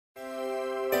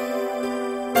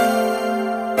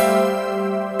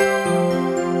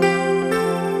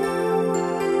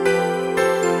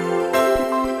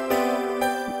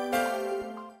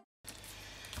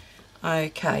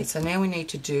Okay, so now we need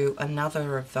to do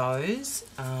another of those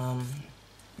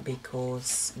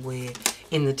because we're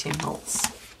in the Tim Holtz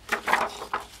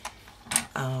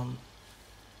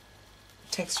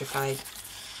Texture Fade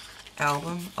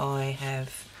album. I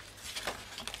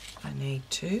need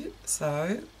two,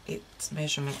 so its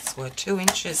measurements were 2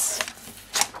 inches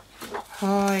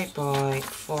high by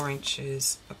 4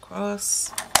 inches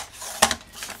across,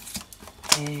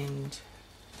 and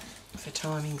for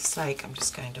timing's sake I'm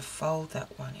just going to fold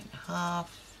that one in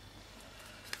half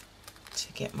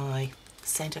to get my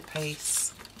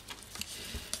centerpiece.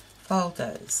 Fold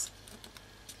those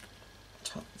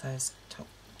top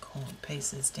corner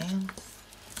pieces down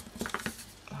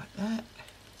like that.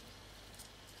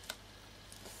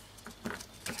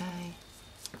 Okay,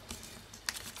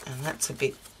 and that's a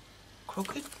bit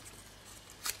crooked.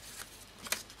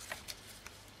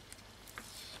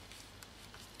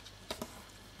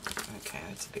 Okay,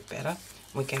 that's a bit better.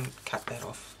 We can cut that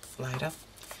off later.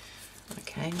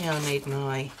 Okay, now I need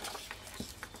my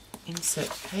insert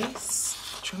piece,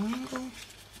 triangle.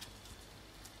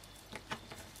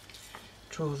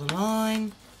 Draw the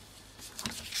line.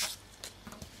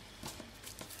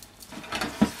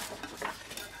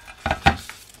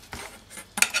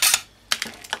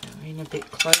 Now in a bit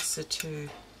closer to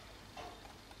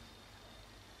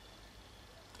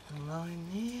the line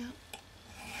there.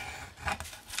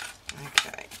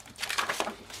 Okay.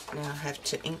 Now I have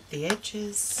to ink the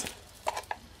edges.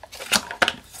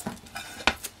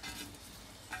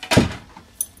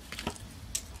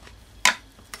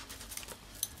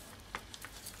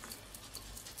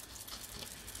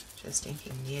 Just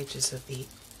inking the edges of the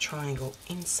triangle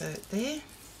insert there,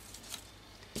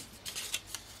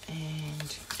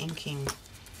 and inking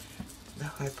the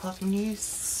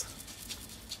hypotenuse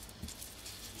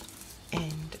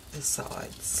and the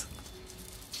sides.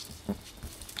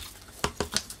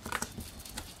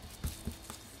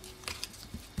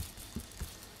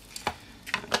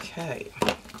 Okay.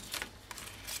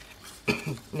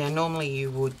 Now normally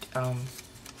you would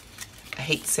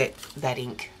heat set that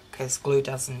ink because glue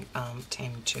doesn't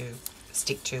tend to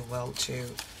stick too well to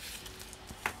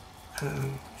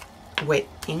wet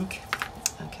ink.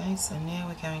 Okay, so now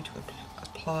we're going to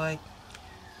apply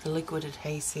the liquid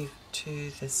adhesive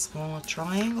to the smaller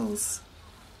triangles,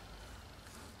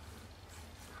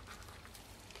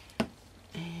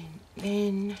 and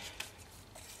then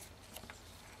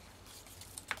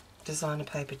designer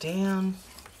paper down,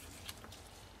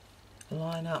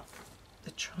 line up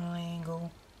the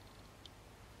triangle,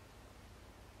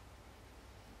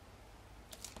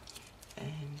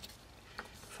 and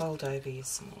fold over your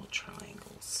small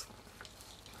triangles.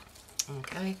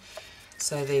 Okay,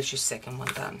 so there's your second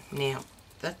one done. Now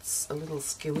that's a little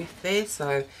skewiff there,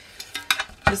 so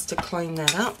just to clean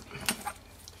that up,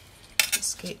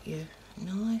 just get your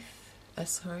knife,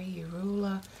 your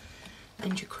ruler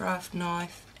and your craft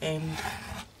knife and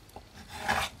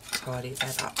tidy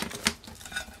that up.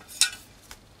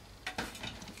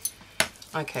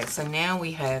 Okay, so now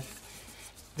we have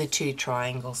the 2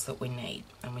 triangles that we need,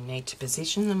 and we need to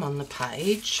position them on the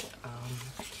page,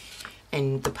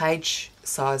 and the page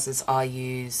sizes I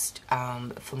used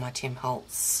for my Tim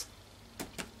Holtz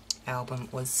album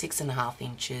was 6.5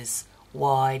 inches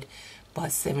wide by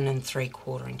 7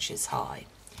 3/4 inches high.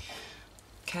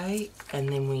 Okay, and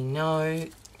then we know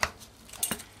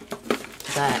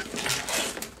that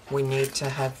we need to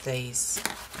have these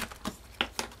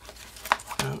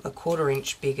a 1/4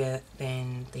 inch bigger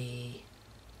than the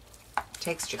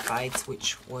Texture Fades,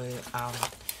 which were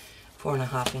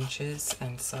 4.5 inches,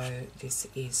 and so this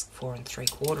is 4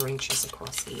 3/4 inches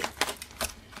across here.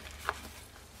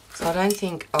 So I don't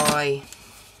think I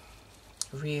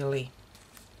really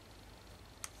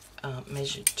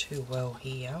measured too well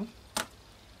here.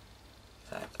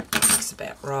 That looks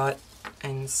about right,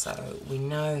 and so we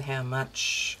know how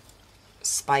much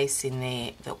space in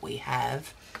there that we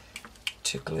have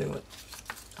to glue it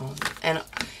on. And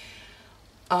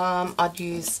I'd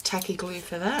use tacky glue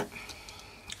for that,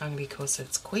 only because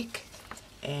it's quick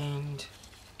and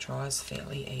dries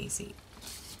fairly easy.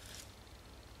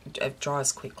 It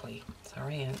dries quickly,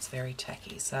 sorry, and it's very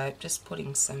tacky. So just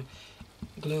putting some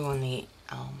glue on the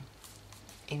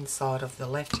inside of the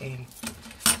left-hand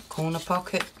corner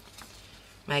pocket,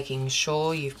 making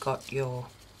sure you've got your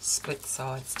split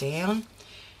sides down,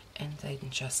 and then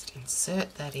just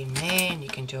insert that in there, and you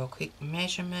can do a quick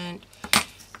measurement.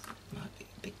 Might be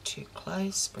a bit too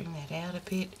close, bring that out a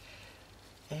bit,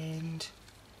 and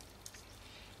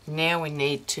now we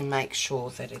need to make sure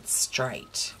that it's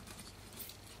straight,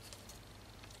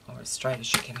 or as straight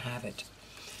as you can have it.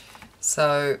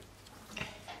 So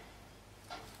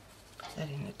put that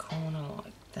in the corner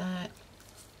like that.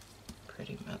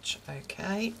 Pretty much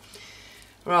okay.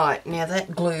 Right, now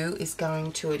that glue is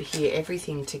going to adhere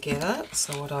everything together,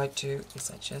 so what I do is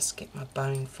I just get my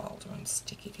bone folder and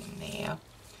stick it in there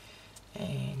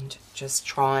and just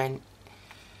try and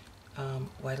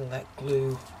wait till that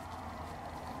glue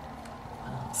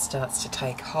starts to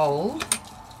take hold.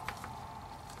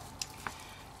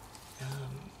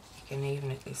 You can even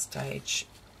at this stage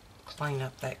clean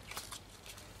up that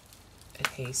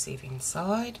adhesive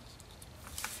inside.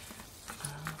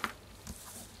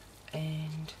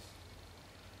 And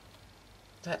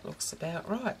that looks about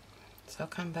right. So I'll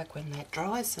come back when that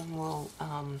dries and we'll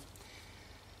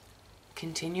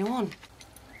continue on.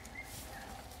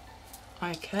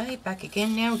 Okay, back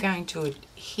again now. We're going to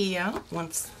adhere,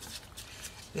 once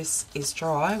this is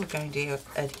dry, we're going to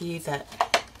adhere that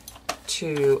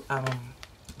to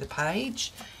the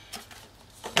page.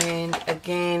 And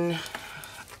again,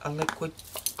 a liquid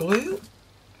glue.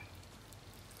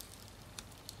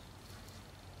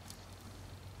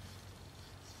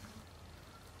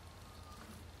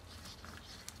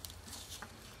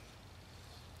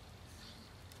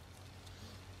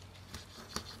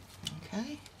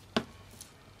 Okay,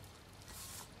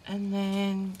 and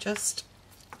then just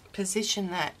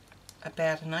position that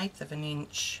about 1/8 of an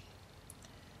inch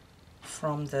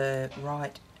from the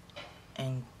right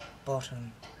and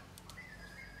bottom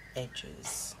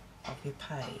edges of your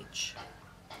page.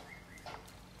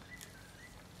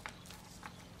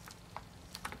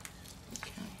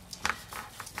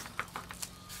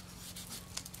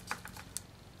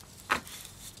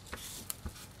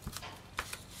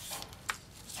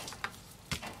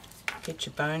 Get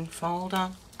your bone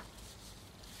folder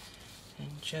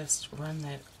and just run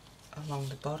that along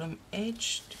the bottom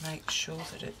edge to make sure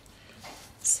that it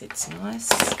sits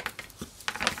nice.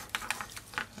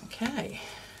 Okay.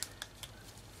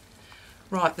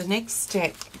 Right, the next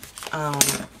step,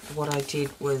 what I did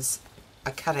was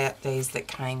I cut out these that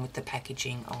came with the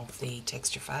packaging of the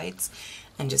texture fades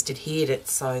and just adhered it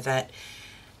so that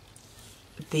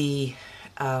the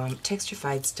texture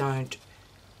fades don't,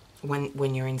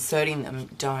 when you're inserting them,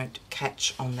 don't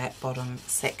catch on that bottom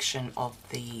section of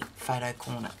the photo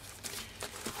corner.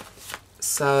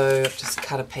 So just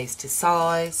cut a piece to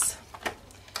size,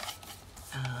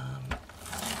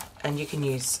 and you can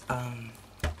use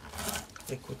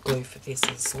liquid glue for this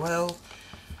as well.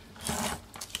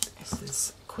 This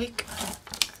is quick.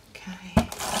 Okay.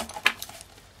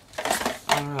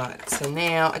 Alright, so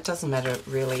now it doesn't matter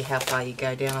really how far you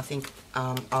go down. I think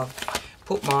I've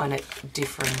put mine at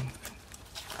different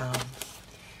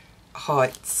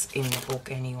heights in the book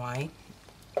anyway.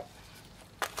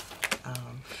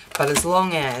 But as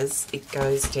long as it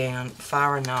goes down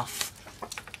far enough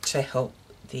to help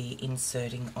the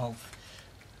inserting of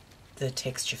the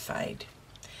texture fade,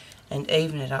 and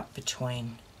even it up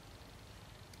between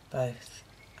both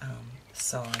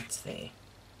sides there.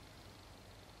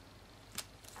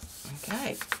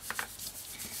 Okay.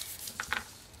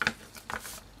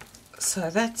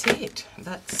 So that's it.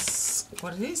 That's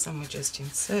what it is, and we just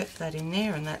insert that in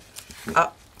there, and that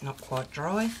not quite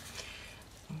dry.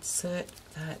 Insert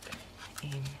that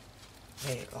in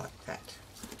there like that.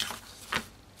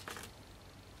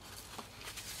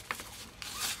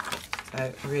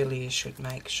 So really you should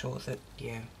make sure that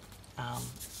your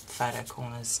photo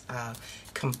corners are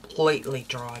completely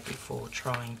dry before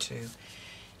trying to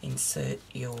insert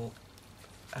your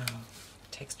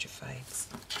texture fades.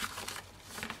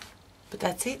 But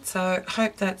that's it. So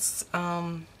hope that's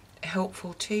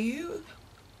helpful to you,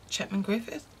 Chapman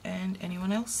Griffith, and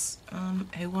anyone else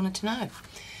who wanted to know.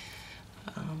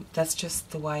 That's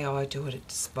just the way I do it.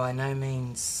 It's by no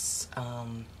means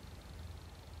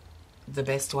the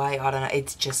best way. I don't know,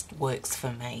 it just works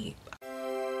for me.